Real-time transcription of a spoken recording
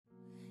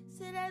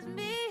Say that's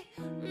me,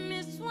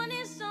 Miss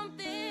 20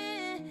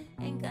 something.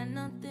 Ain't got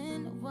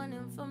nothing,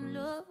 running from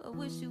love. I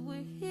wish you were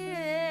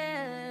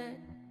here.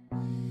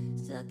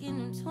 Stuck in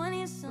them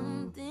 20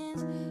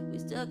 somethings. We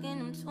stuck in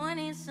them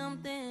 20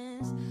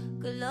 somethings.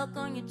 Good luck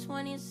on your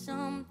 20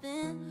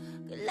 something.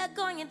 Good luck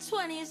on your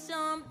 20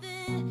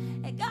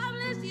 something. And God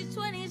bless you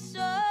 20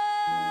 something.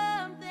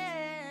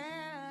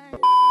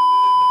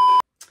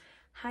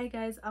 Hi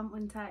guys, I'm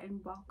Unta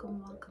and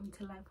welcome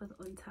to Life with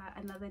Unta.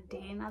 Another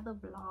day, another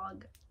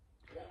vlog.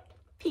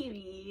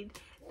 Period.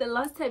 The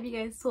last time you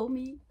guys saw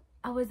me,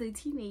 I was a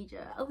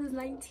teenager. I was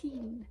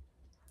 19.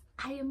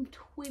 I am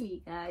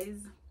 20,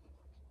 guys.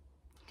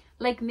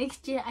 Like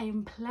next year I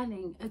am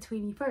planning a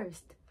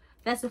 21st.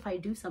 That's if I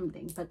do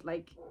something, but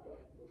like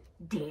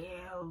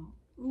damn,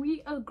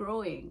 we are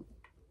growing.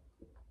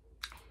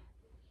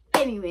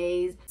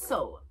 Anyways,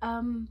 so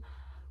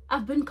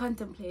I've been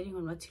contemplating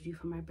on what to do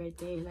for my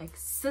birthday like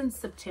since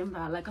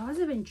September. Like I was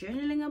even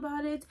journaling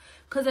about it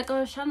because like I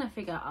was trying to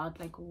figure out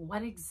like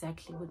what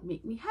exactly would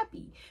make me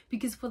happy,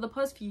 because for the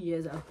past few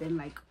years I've been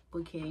like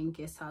booking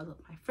guest house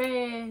with my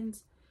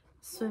friends,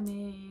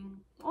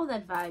 swimming, all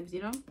that vibes,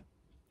 you know,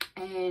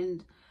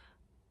 and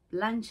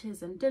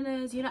lunches and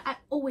dinners, you know. I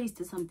always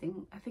did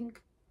something. I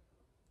think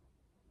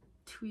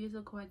 2 years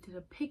ago I did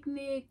a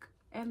picnic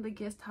and the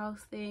guest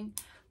house thing,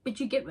 but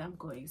you get where I'm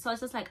going. So it's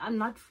just like I'm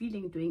not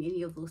feeling doing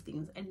any of those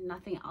things and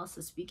nothing else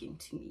is speaking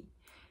to me,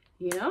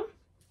 you know.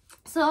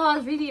 So I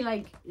was really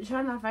like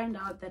trying to find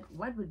out that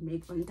what would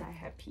make Unta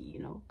happy, you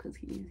know, because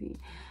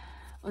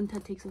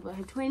Unta takes over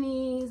her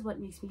 20s. What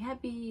makes me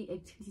happy?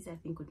 Activities I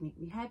think would make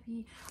me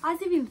happy. I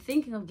was even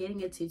thinking of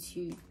getting a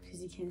tattoo,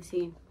 as you can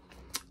see,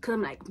 because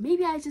I'm like,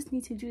 maybe I just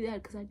need to do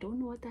that because I don't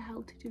know what the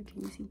hell to do.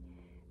 Can you see?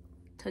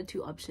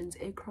 Tattoo options: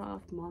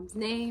 aircraft, mom's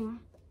name.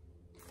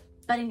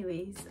 But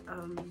anyways,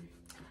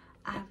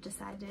 I have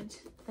decided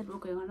that we're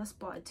going on a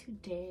spa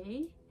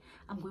today.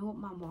 I'm going with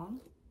my mom.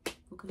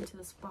 We're going to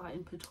the spa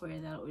in Pretoria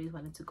that I always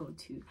wanted to go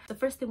to. The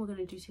first thing we're going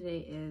to do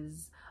today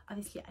is,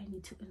 obviously I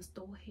need to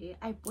install hair.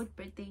 I bought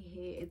birthday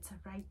hair. It's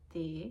right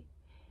there.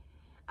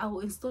 I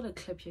will install a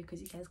clip here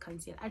because you guys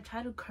can't see it. I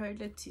try to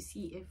curl it to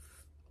see if,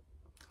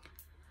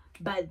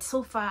 but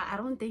so far I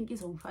don't think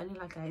it's on funny,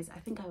 like guys. I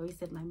think I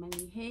wasted my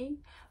money here,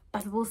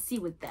 but we'll see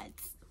with that.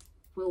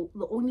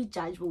 The only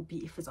judge will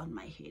be if it's on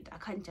my head. I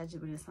can't judge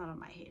it when it's not on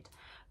my head.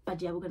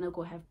 But yeah, we're gonna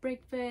go have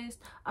breakfast.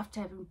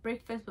 After having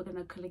breakfast, we're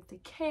gonna collect the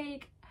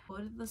cake, go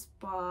to the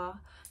spa.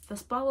 The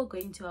spa we're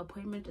going to, our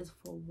appointment is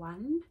for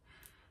 1.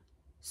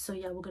 So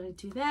yeah, we're gonna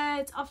do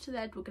that. After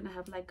that, we're gonna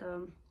have like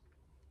a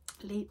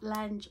late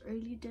lunch,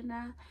 early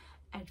dinner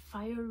at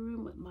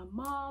fireroom with my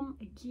mom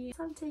again.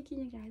 So I'm taking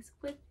you guys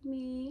with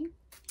me.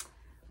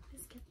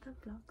 Let's get the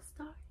vlog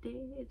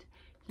started.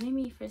 Let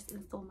me first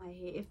install my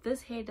hair. If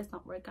this hair does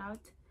not work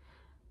out,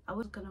 I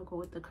was gonna go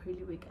with the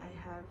curly wig I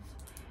have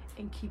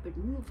and keep it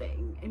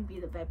moving and be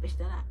the bad bitch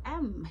that I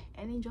am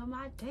and enjoy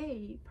my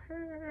day.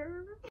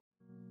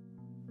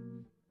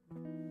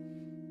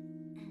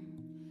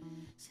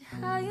 See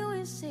how you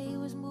always say it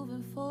was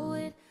moving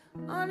forward.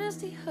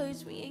 Honesty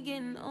hurts when you're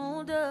getting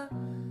older.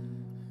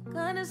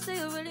 Gotta say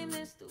I really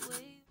missed the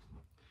way.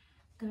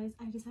 Guys,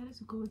 I decided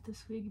to go with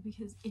this wig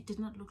because it did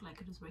not look like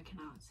it was working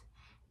out,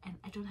 and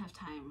I don't have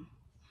time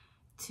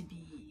to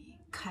be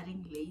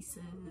cutting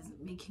laces,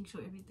 making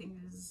sure everything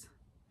is.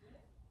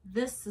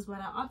 This is what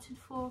I opted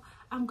for.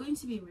 I'm going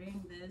to be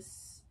wearing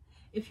this.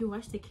 If you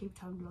watched the Cape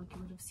Town vlog,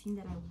 you would have seen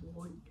that I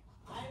wore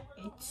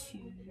it to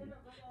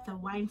the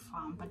wine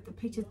farm, but the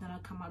pictures did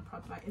not come out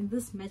proper, and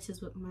this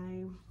matches with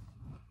my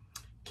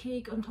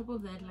cake. On top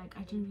of that, like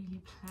I didn't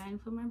really plan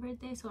for my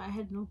birthday, so I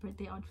had no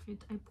birthday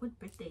outfit. I put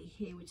birthday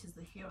hair, which is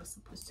the hair I was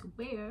supposed to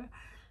wear,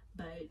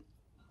 but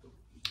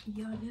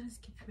yeah, let us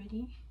get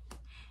ready.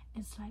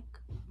 It's like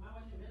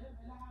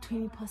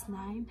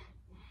 20:09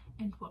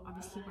 and we're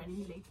obviously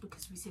running late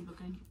because we said we're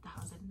going to leave the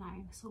house at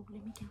 9, so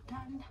let me get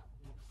done.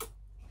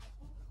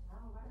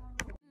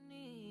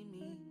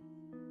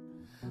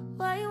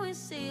 Why you always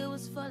say it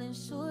was falling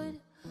short?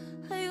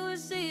 How you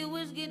always say it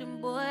was getting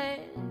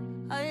bored?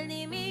 How you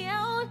leave me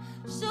out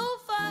so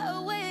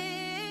far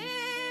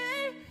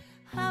away?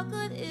 How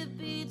could it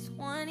be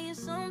 20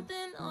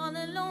 something all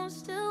alone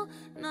still?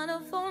 Not a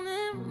phone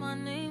in my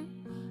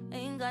name.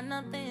 Ain't got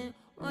nothing,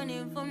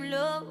 running from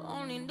love,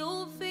 only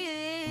no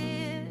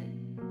fear.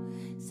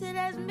 Say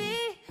that's me,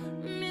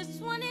 Miss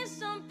 20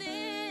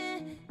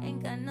 something.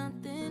 Ain't got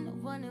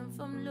nothing, running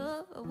from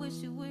love. I wish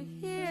you were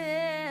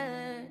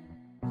here.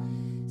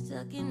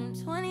 Stuck in them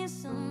 20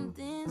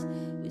 somethings.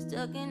 We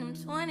stuck in them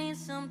 20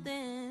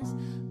 somethings.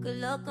 Good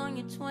luck on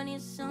your 20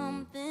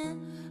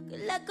 something.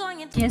 Good luck on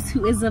your. Guess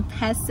who is a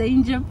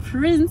passenger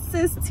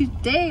princess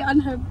today on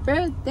her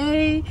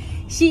birthday?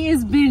 She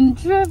is being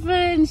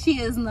driven. She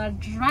is not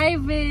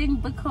driving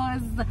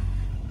because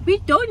we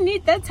don't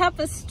need that type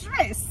of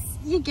stress.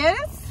 You get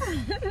it?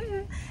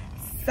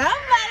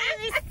 Somebody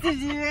needs to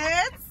do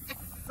it.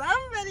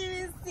 Somebody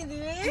needs to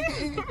do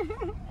it.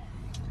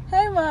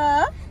 Hey,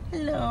 Ma.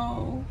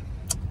 Hello.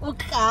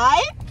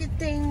 Okay.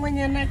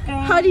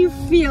 How do you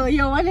feel?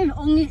 Your one and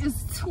only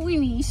is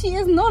 20. She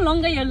is no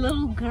longer your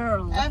little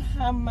girl.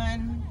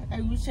 Man,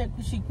 I wish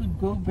she could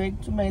go back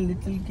to my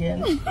little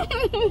girl.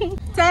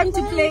 Time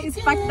to play is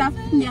fucked up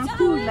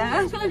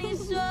Nyakula.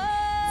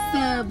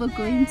 So we're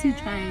going to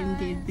try and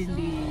get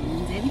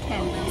balloons and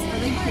candles for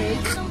the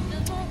cake.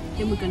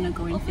 Then we're gonna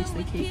go and fix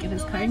the cake. It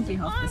is currently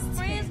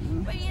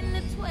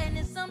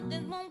 10:30.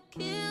 Something won't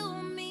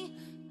kill me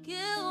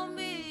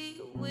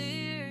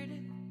weird.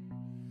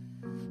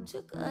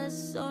 Took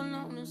us so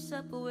long to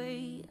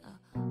separate.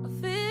 I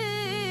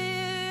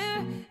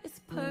fear it's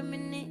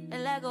permanent,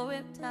 like a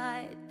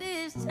riptide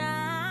this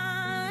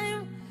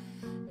time.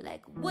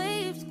 Like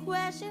waves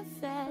crashing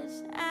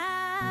fast.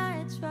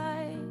 I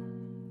try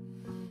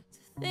to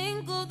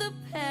think of the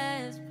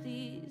past.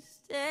 Please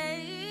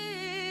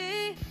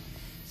stay.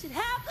 Said,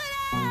 how could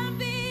I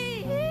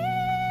be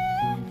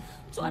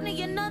trying to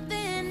get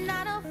nothing,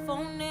 not a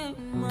phone name,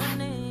 my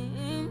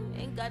name?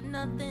 Ain't got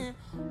nothing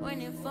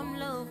running from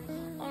love,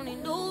 only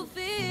no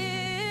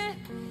fear.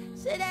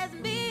 Said that's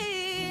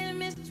me,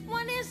 Miss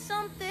 20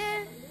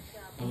 something.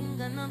 Ain't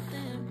got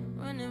nothing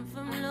running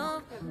from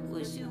love.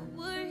 Wish you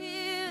were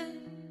here.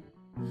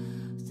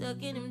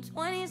 Stuck in them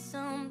 20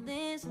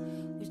 somethings.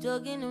 We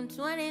stuck in them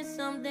 20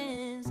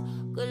 somethings.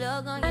 Good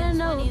luck on your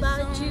 20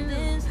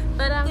 somethings.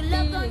 But I'm Good luck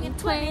on feeling your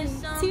 20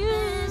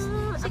 somethings.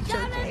 I'm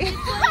joking.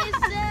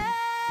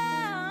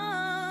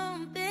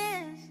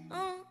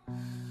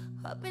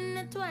 Hoping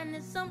the 20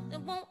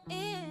 something won't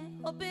end.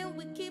 Hoping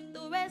we keep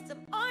the rest of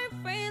our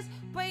friends.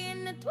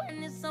 Praying the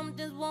 20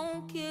 somethings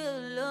won't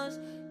kill us.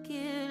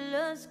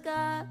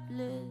 God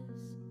bless.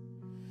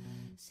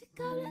 Say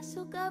God bless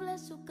you, God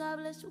bless you, God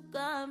bless you,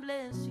 God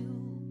bless you,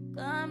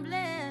 God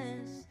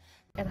bless.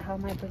 At how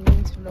my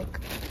balloons look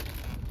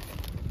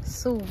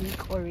so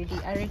weak already.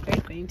 I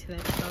regret going to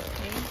that shop,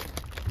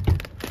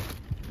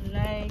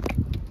 like,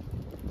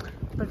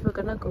 but we're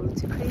gonna go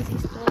to Crazy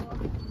Store.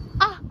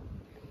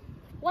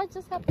 What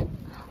just happened?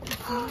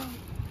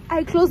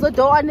 I closed the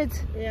door on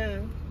it.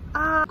 Yeah.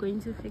 We're going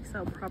to fix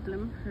our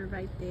problem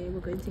right there. We're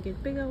going to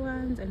get bigger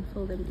ones and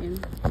fill them in.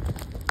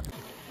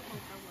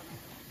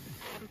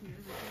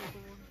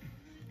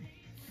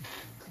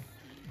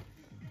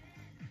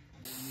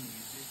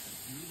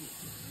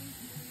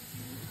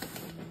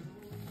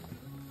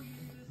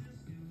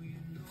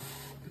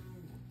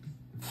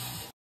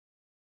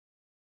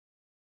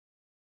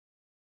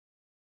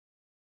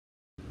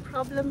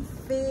 Problem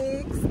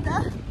fixed.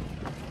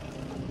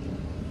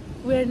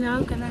 We're now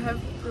gonna have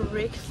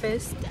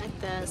breakfast at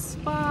the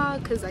spa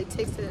because I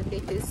texted that they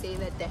did say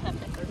that they have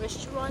like a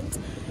restaurant.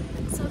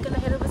 So we're gonna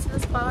head over to the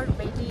spa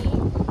ready.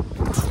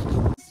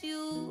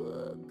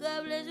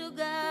 God bless you,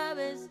 God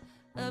bless.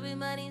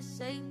 Everybody's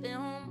safe at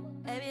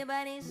home.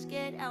 Everybody's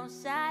scared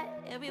outside.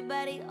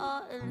 Everybody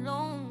all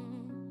alone.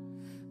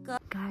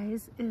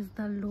 Guys, is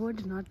the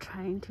Lord not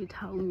trying to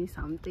tell me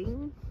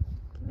something?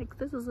 Like,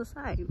 this is a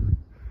sign.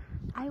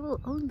 I will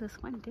own this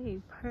one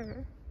day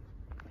per.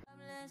 God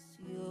bless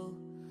you.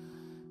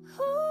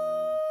 Ooh,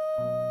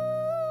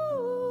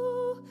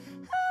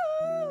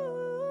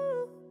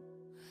 ooh.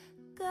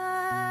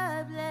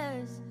 God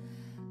bless.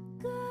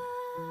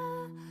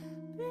 God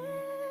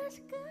bless.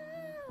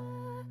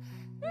 God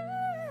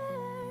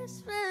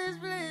bless. Bless,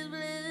 bless,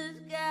 bless.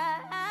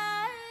 God.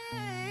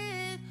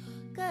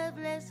 God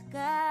bless.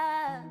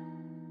 God.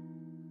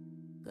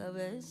 God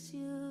bless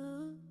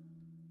you.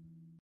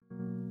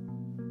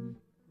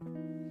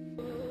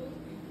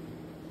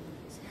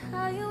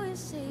 How you always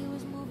say you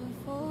was moving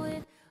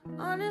forward.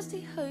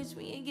 Honesty hurts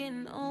when you're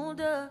getting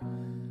older.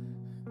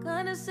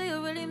 Gonna say I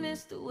really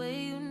miss the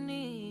way you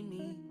need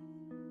me.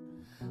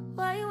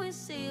 Why you always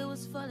say I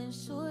was falling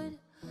short?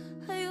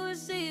 How you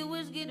always say you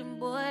was getting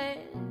bored?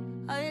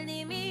 How you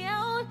leave me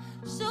out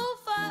so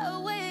far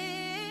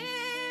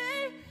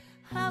away?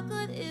 How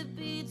could it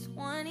be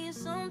 20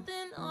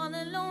 something all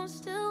alone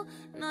still?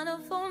 Not a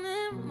phone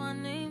in my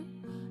name.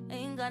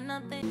 Ain't got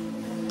nothing.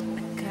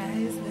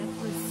 Guys, that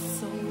was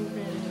so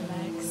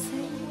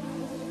relaxing.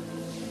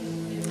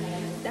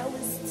 That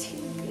was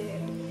too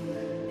good.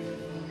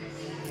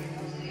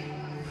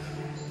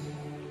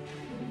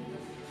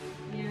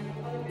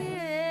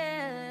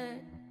 Yeah.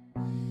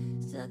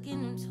 Stuck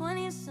in them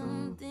 20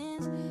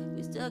 somethings.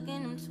 We stuck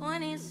in them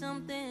 20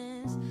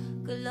 somethings.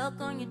 Good luck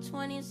on your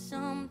 20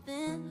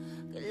 something.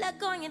 Good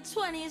luck on your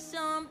 20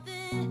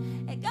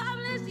 something. And God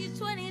bless you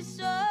 20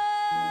 something.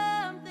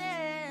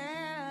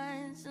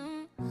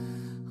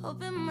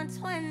 Hoping my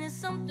 20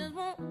 somethings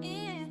won't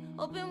end.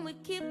 Hoping we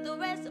keep the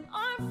rest of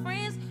our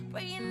friends.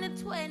 Praying the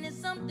 20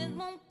 somethings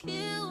won't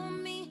kill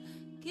me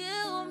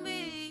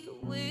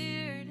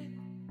weird.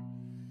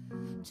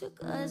 Took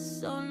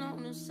us so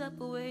long to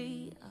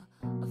separate.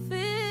 I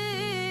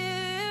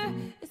fear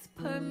it's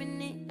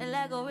permanent,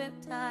 like a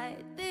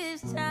riptide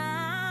this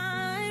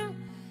time.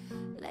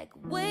 Like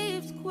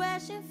waves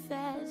crashing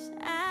fast.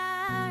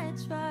 I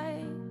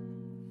try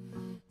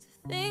to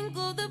think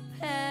of the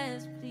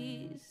past.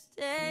 Please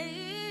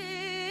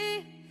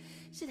stay.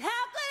 Said how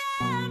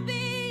could I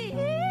be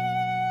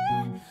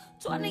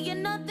trying Don't get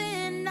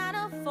nothing, not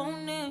a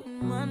phone name,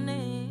 my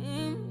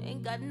name.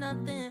 Ain't got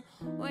nothing,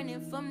 running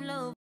from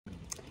love.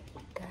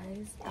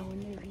 Guys, I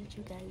want to read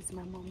you guys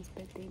my mom's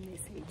birthday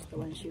message, the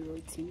one she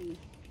wrote to me.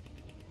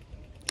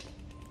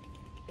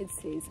 It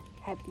says,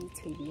 happy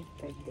 20th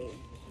birthday.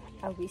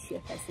 I wish you a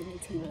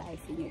fascinating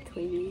life in your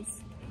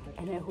 20s,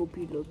 and I hope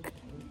you look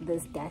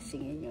this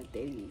dashing in your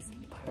 30s.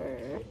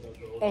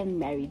 And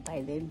married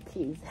by then,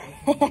 please.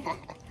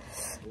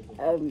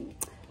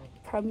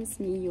 Promise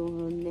me you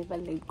will never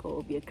let go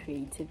of your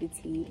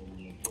creativity.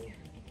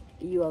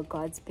 You are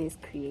God's best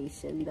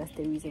creation. That's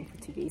the reason for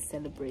today's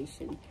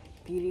celebration.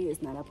 Beauty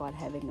is not about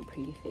having a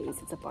pretty face,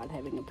 it's about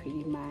having a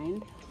pretty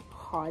mind,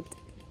 heart,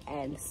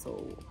 and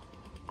soul.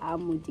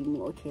 I'm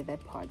Mudimu, okay,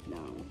 that part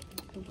now.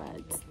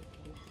 But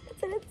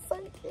it's so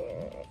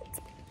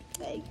cute.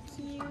 Thank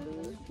you.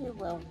 You're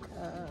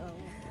welcome.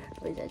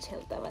 We just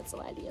chill and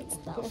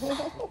stuff.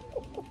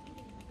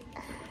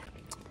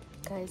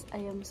 Guys, I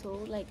am so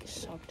like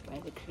shocked by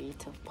the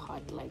creative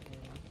part. Like,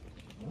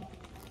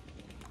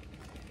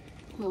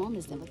 my mom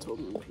has never told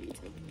me I'm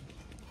creative.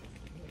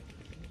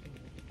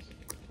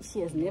 She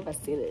has never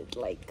said it.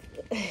 Like,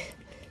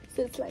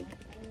 so it's like,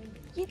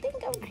 you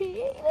think I'm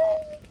creative?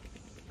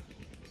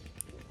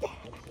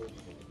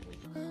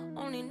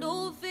 Only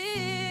no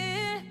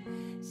fear.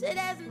 Said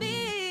that's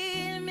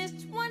me, Miss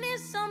 20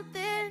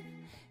 something.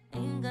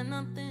 Ain't got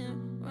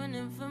nothing,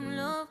 running from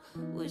love.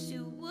 Wish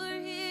you were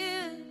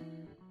here.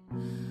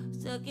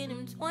 Stuck in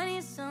them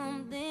 20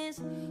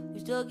 somethings. We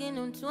stuck in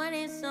them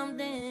 20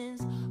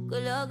 somethings.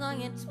 Good luck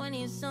on your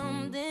 20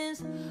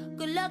 somethings.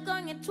 Good luck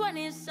on your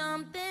 20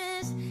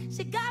 somethings.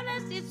 She got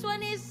us these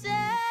 20 somethings.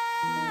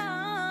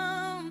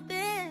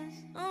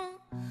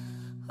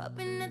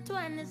 Hoping the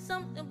 20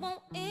 something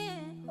won't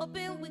end.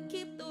 Hoping we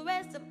keep the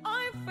rest of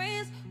our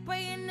friends.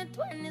 Praying the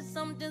 20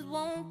 somethings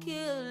won't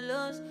kill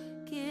us.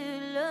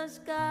 Kill us,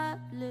 God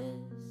bless.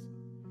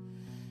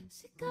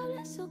 Say God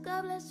bless you,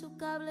 God bless you,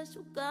 God bless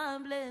you,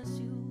 God bless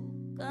you,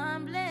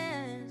 God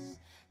bless.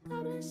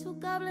 God bless you,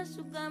 God bless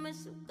you, God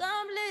bless you,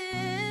 God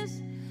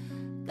bless.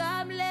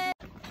 God bless.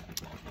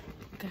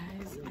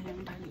 Guys, I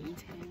am done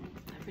eating.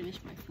 I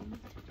finished my food.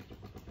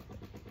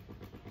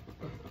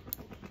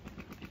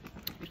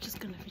 We're just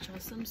gonna fish our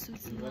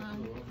swimsuits now.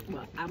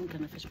 Well, I'm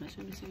gonna fish my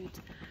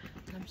swimsuit.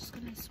 And I'm just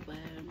gonna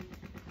swim,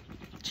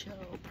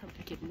 chill,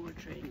 probably get more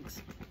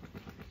drinks.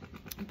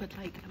 But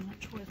like, I'm not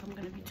sure if I'm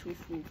gonna be too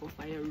full for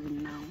fire room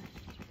now.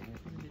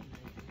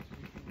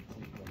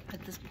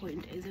 At this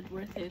point, is it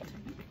worth it?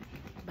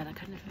 But I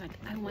kind of feel like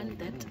I want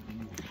that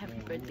happy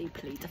birthday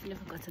plate. I've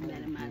never gotten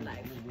that in my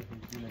life,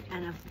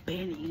 and I've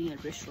been eating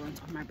at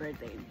restaurants on my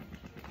birthday.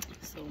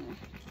 So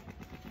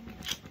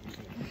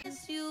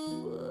Bless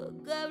you,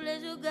 God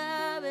bless you,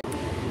 God bless.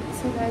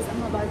 So guys,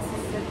 I'm about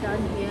to sit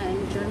down here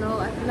and journal.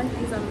 I feel like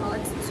there's a lot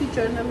to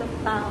journal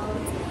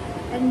about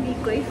and be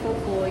grateful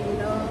for, you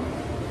know.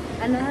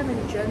 And I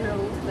haven't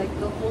journaled like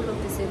the whole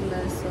of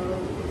December, so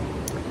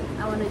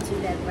I want to do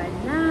that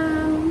right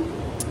now.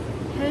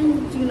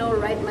 And, you know,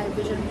 write my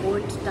vision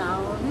board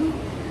down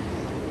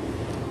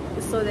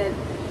so that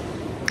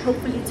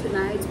hopefully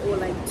tonight or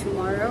like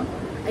tomorrow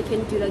I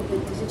can do like the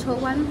digital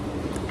one.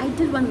 I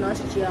did one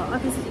last year.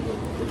 Obviously,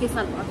 okay, it's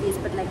not obvious,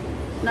 but like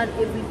not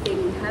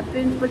everything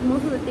happened, but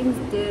most of the things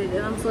did,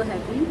 and I'm so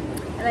happy.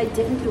 And I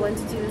definitely want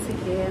to do this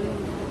again.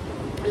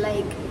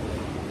 Like,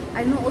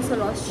 I know also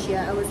last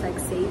year I was like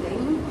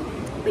saving.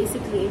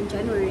 Basically in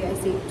January I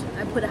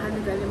put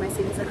 100 rand in my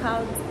savings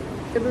account.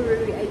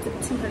 February I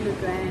took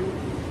 200 rand.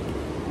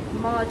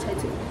 March I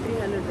took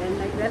 300 rand,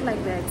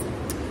 like that.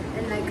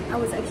 And like I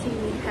was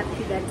actually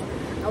happy that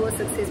I was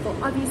successful.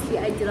 Obviously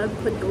I did not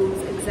put those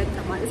exact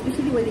amount,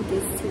 especially when it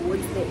gets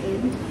towards the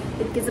end.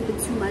 It gets a bit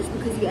too much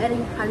because you're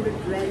adding 100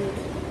 rand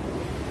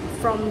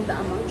from the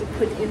amount you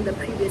put in the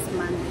previous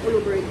month all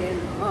over again.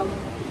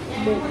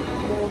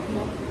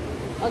 More.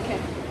 Okay.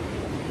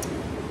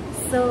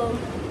 So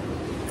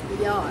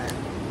yeah,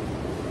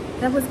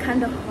 that was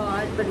kind of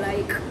hard, but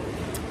like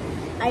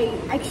I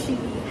actually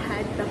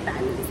had the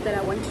balance that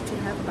I wanted to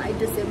have by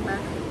December.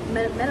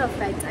 Matter of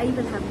fact, I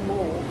even have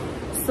more.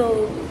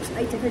 So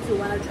I definitely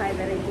want to try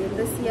that again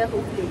this year.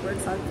 Hopefully it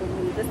works out for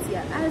me this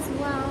year as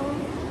well.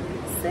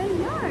 So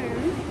yeah,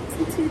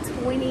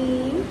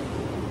 220.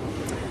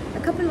 A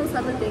couple of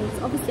other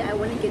things. Obviously I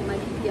want to get my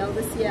PPL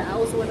this year. I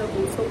also want to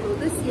go solo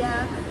this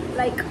year.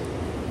 Like,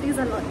 these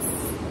are lots,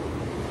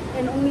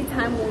 and only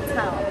time will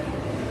tell.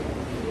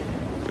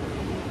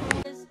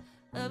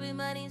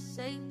 Everybody's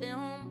safe at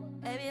home.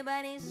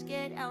 Everybody's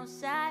scared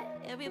outside.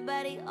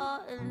 Everybody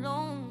all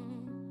alone.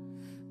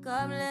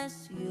 God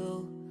bless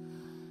you.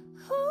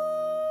 Ooh,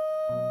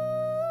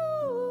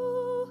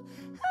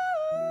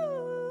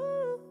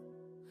 ooh.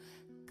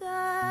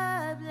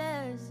 God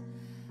bless.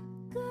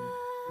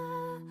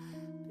 God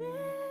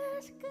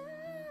bless. God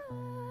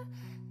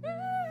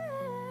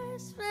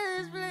bless.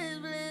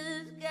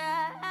 Bless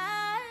God.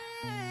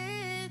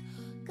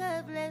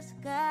 God bless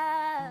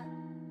God.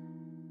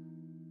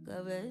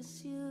 God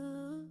bless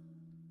you.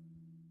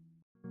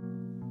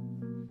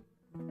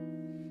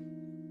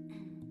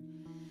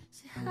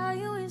 Say how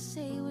you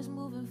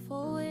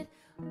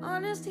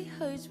honesty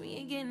hurts when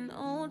you're getting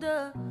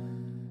older.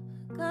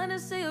 Gotta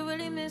say I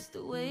really miss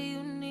the way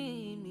you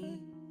need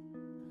me.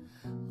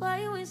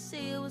 Why you always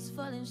say I was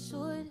falling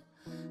short?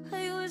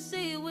 How you always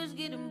say you was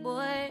getting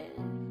bored?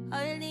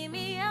 How you leave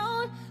me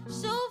out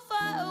so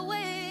far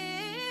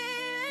away?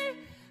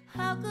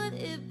 How could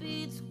it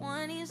be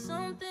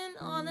 20-something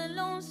all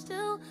alone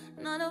still?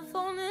 Not a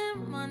phone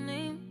in my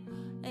name.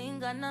 Ain't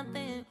got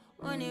nothing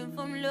running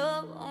from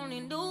love,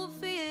 only no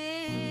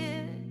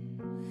fear.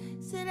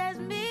 Say that's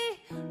me,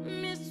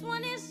 Miss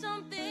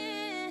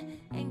 20-something.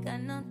 Ain't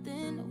got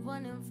nothing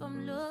running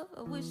from love.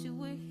 I wish you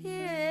were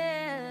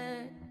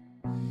here.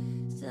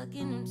 Stuck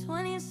in them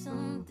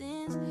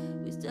 20-somethings.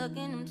 We stuck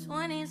in them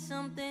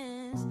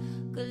 20-somethings.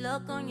 Good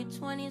luck on your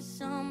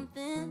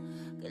 20-something.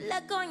 Good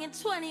luck on your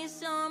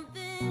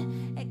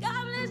 20-something. And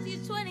God bless you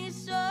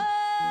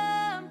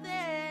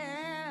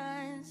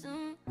 20-somethings.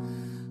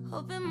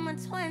 Hoping my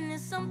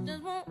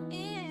 20-somethings won't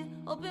end.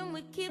 Hoping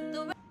we keep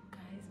the...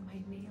 Guys, my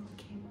nail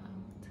came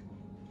out.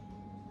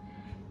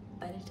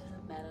 But it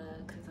doesn't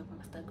matter because I'm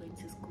gonna start going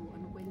to school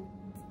on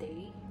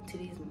Wednesday.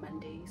 Today is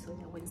Monday, so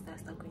yeah, Wednesday I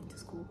start going to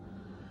school.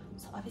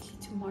 So obviously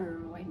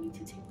tomorrow I need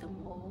to take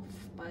them off,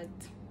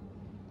 but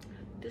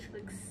this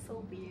looks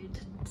so weird,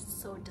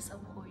 so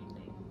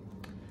disappointing.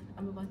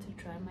 I'm about to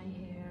dry my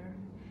hair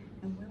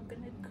and we're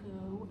gonna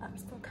go. I'm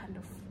still kind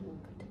of full,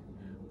 but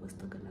we're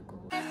still gonna go.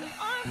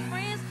 Our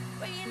friends,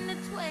 bringing the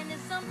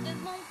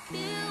 20-something won't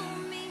kill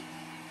me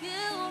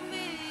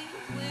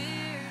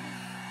weird.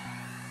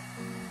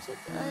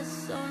 Took us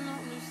so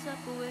long to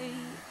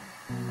separate.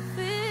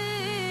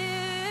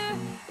 Fear,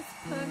 it's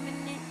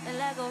permanent,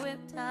 like a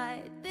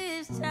riptide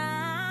this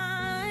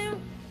time.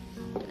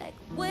 Like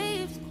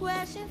waves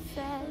crashing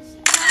fast,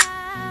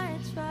 I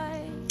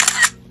try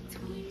to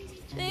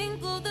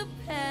think of the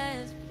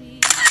past,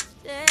 please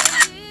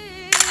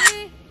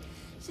stay.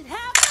 Should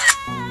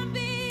have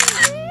be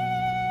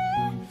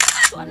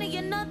 20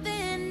 and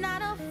nothing,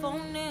 not a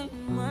phone in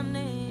my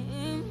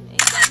name.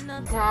 Ain't got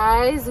nothing.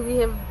 Guys, we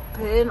have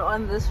been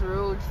on this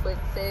road for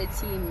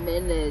 30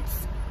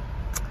 minutes.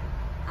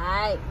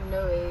 I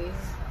know it.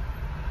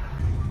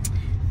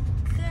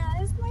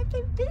 Guys, my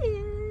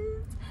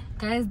babies.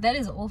 Guys, that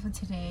is all for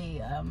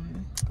today.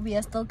 We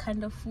are still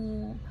kind of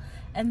full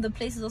and the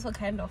place is also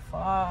kind of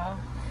far.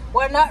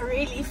 We're not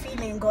really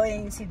feeling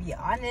going, to be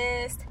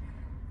honest,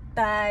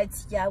 but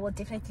yeah, we'll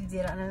definitely do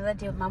it on another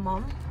day with my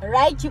mom.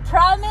 Right, you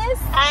promise?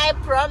 I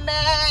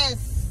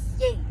promise.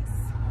 Yes.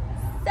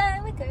 So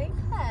we're going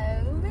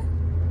home.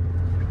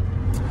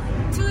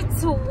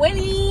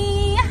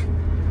 220.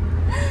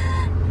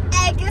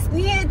 I guess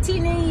near a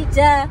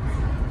teenager.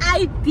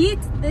 I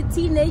beat the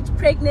teenage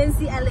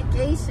pregnancy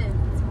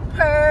allegations.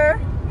 Per.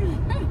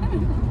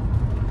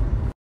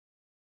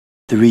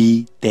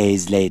 3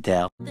 days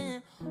later.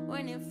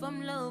 Running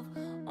from love,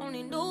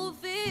 only no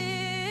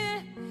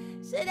fear.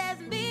 Say that's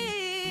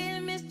me,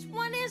 Miss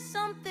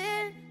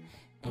 20-something.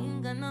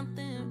 Ain't got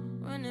nothing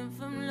running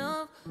from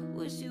love.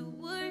 Wish you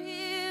were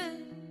here.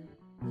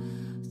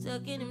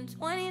 Stuck in them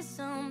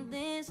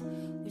 20-somethings.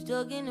 We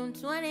stuck in them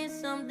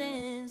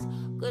 20-somethings.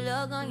 Good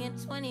luck on your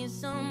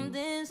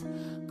 20-somethings.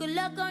 Good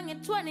luck on your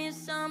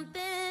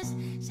 20-somethings.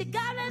 She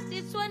got us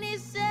these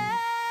 20-somethings.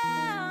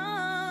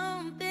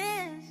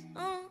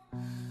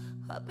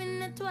 Hoping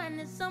the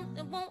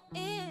 20-something won't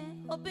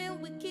end. Hoping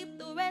we keep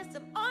the rest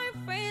of our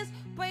friends.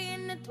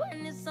 Praying the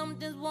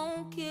 20-somethings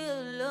won't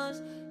kill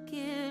us.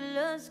 Kill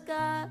us,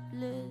 God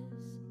bless.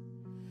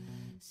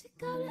 Say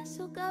God bless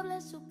you, God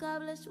bless you,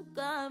 God bless you,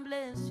 God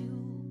bless you,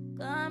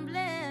 God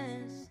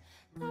bless.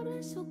 God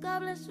bless you, God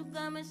bless you,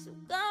 God bless you,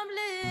 God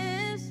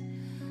bless.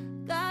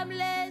 God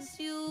bless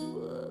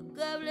you,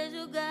 God bless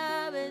you,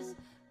 God bless.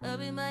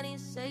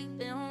 Everybody's safe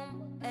at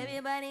home,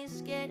 everybody's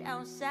scared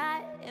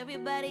outside,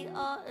 everybody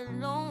all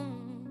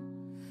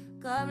alone.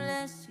 God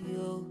bless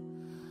you.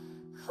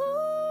 Ooh,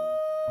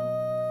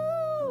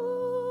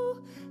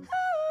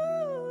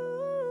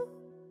 ooh.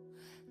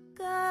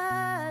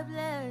 God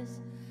bless.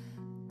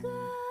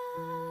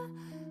 God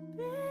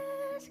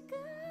bless.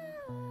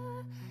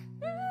 God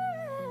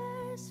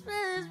bless.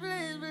 Bless,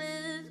 bless,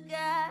 bless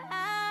God.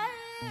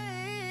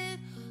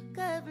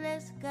 God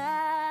bless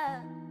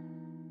God.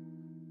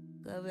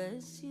 God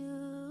bless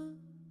you.